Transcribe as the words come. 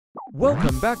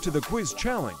Welcome back to the quiz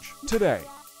challenge. Today,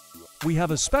 we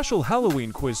have a special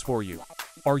Halloween quiz for you.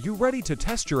 Are you ready to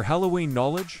test your Halloween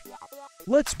knowledge?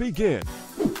 Let's begin.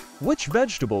 Which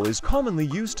vegetable is commonly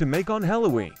used to make on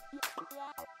Halloween?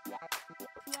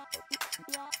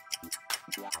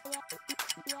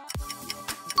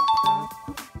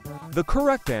 The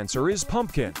correct answer is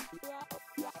pumpkin.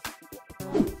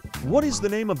 What is the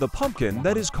name of the pumpkin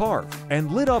that is carved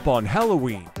and lit up on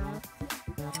Halloween?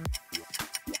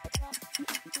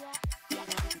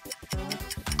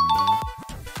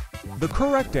 The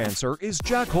correct answer is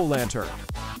jack-o'-lantern.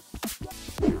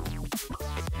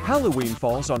 Halloween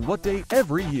falls on what day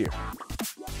every year?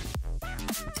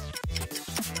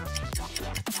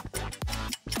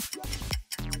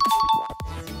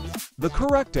 The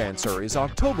correct answer is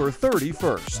October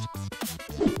 31st.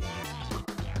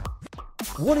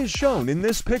 What is shown in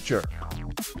this picture?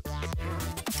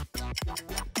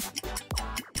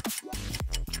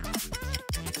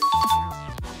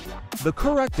 The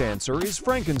correct answer is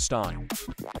Frankenstein.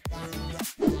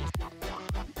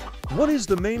 What is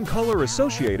the main color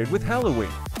associated with Halloween?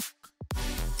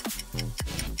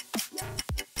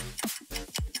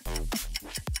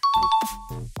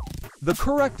 The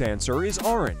correct answer is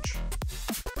orange.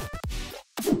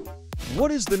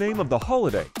 What is the name of the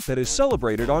holiday that is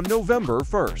celebrated on November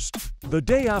 1st, the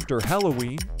day after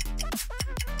Halloween?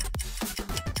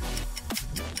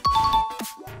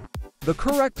 The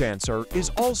correct answer is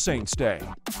All Saints' Day.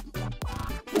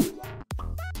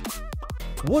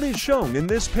 What is shown in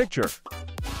this picture?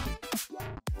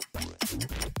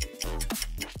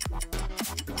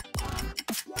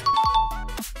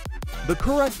 The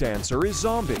correct answer is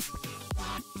zombie.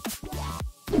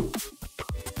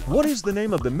 What is the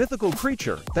name of the mythical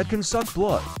creature that can suck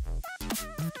blood?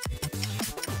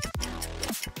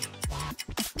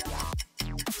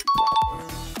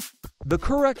 The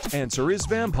correct answer is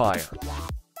vampire.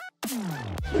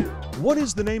 What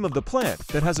is the name of the plant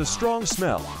that has a strong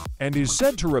smell and is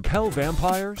said to repel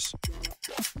vampires?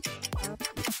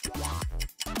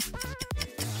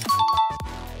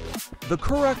 The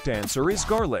correct answer is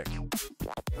garlic.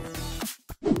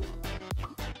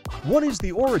 What is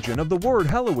the origin of the word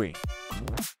Halloween?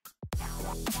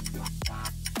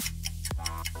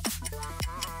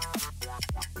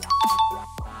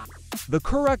 The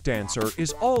correct answer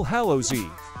is All Hallows Eve.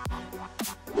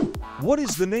 What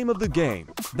is the name of the game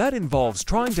that involves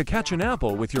trying to catch an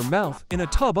apple with your mouth in a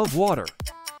tub of water?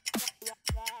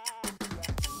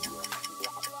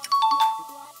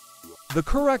 The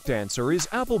correct answer is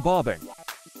apple bobbing.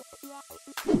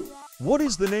 What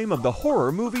is the name of the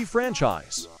horror movie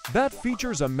franchise that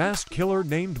features a masked killer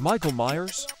named Michael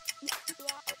Myers?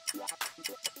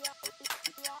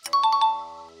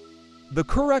 The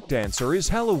correct answer is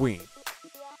Halloween.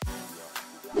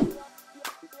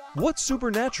 What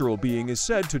supernatural being is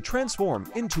said to transform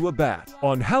into a bat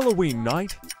on Halloween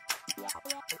night?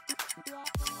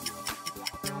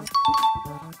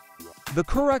 The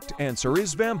correct answer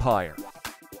is vampire.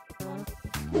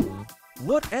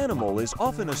 What animal is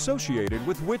often associated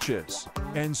with witches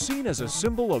and seen as a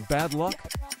symbol of bad luck?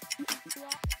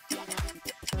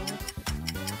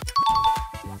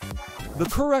 The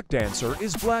correct answer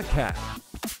is black cat.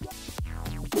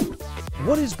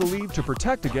 What is believed to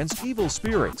protect against evil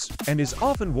spirits and is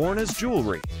often worn as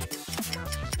jewelry?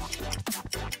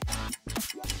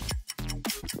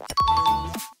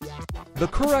 The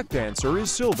correct answer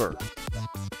is silver.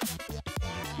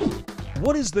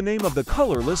 What is the name of the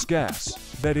colorless gas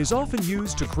that is often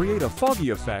used to create a foggy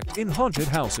effect in haunted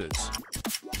houses?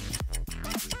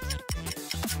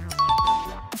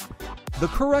 The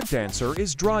correct answer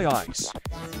is dry ice.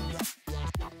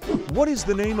 What is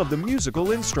the name of the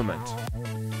musical instrument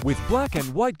with black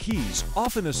and white keys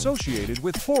often associated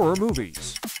with horror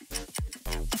movies?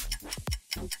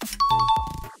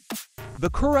 The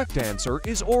correct answer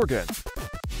is organ.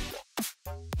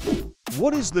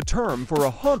 What is the term for a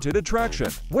haunted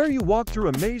attraction where you walk through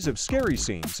a maze of scary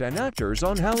scenes and actors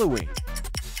on Halloween?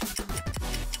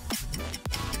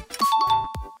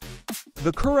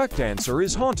 The correct answer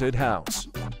is haunted house.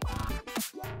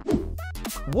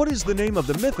 What is the name of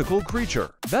the mythical creature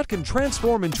that can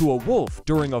transform into a wolf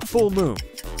during a full moon?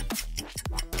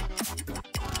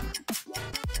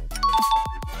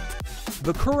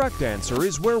 The correct answer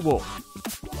is werewolf.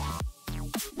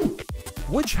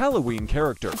 Which Halloween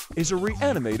character is a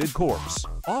reanimated corpse,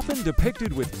 often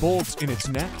depicted with bolts in its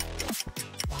neck?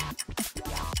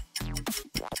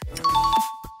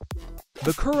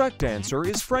 The correct answer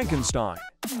is Frankenstein.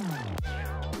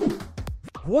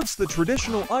 What's the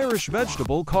traditional Irish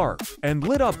vegetable carved and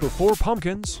lit up before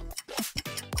pumpkins?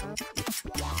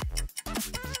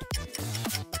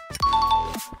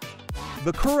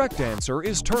 The correct answer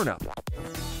is turnip.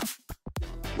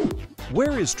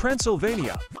 Where is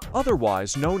Transylvania,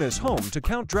 otherwise known as home to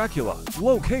Count Dracula,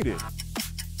 located?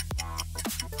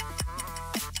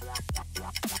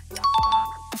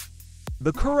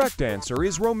 The correct answer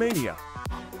is Romania.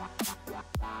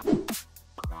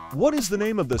 What is the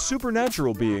name of the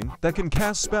supernatural being that can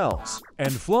cast spells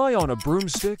and fly on a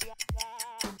broomstick?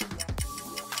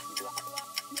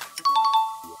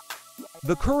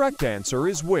 The correct answer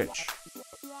is witch.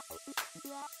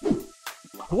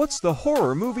 What's the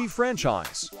horror movie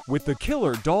franchise with the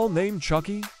killer doll named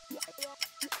Chucky?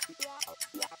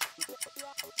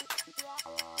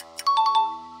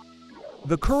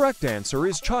 The correct answer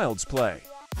is Child's Play.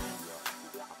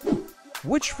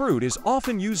 Which fruit is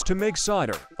often used to make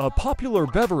cider, a popular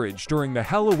beverage during the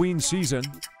Halloween season?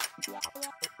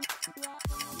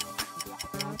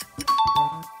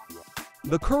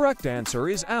 The correct answer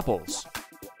is apples.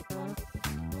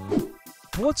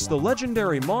 What's the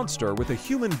legendary monster with a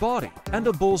human body and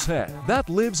a bull's head that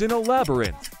lives in a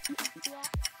labyrinth?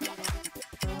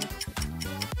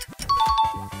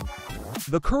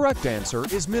 The correct answer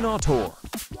is Minotaur.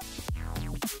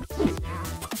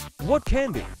 What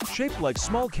candy, shaped like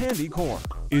small candy corn,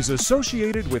 is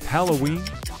associated with Halloween?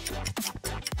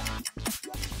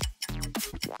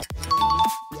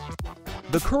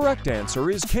 The correct answer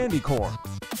is candy corn.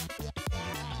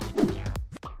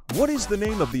 What is the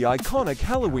name of the iconic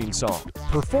Halloween song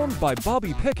performed by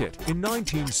Bobby Pickett in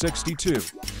 1962?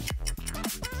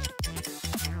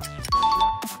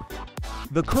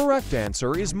 The correct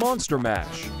answer is Monster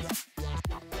Mash.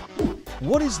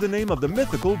 What is the name of the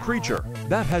mythical creature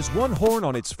that has one horn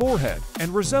on its forehead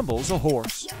and resembles a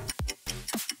horse?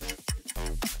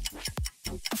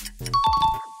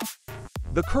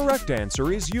 The correct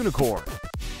answer is unicorn.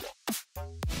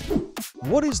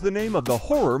 What is the name of the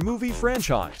horror movie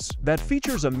franchise that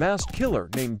features a masked killer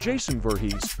named Jason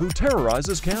Voorhees who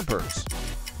terrorizes campers?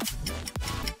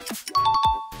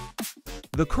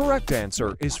 The correct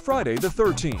answer is Friday the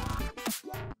 13th.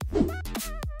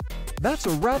 That's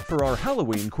a wrap for our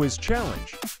Halloween quiz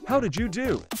challenge. How did you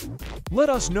do? Let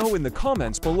us know in the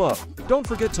comments below. Don't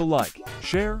forget to like,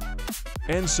 share,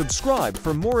 and subscribe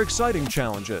for more exciting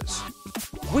challenges.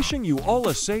 Wishing you all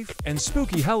a safe and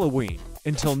spooky Halloween.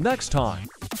 Until next time,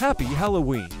 happy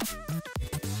Halloween!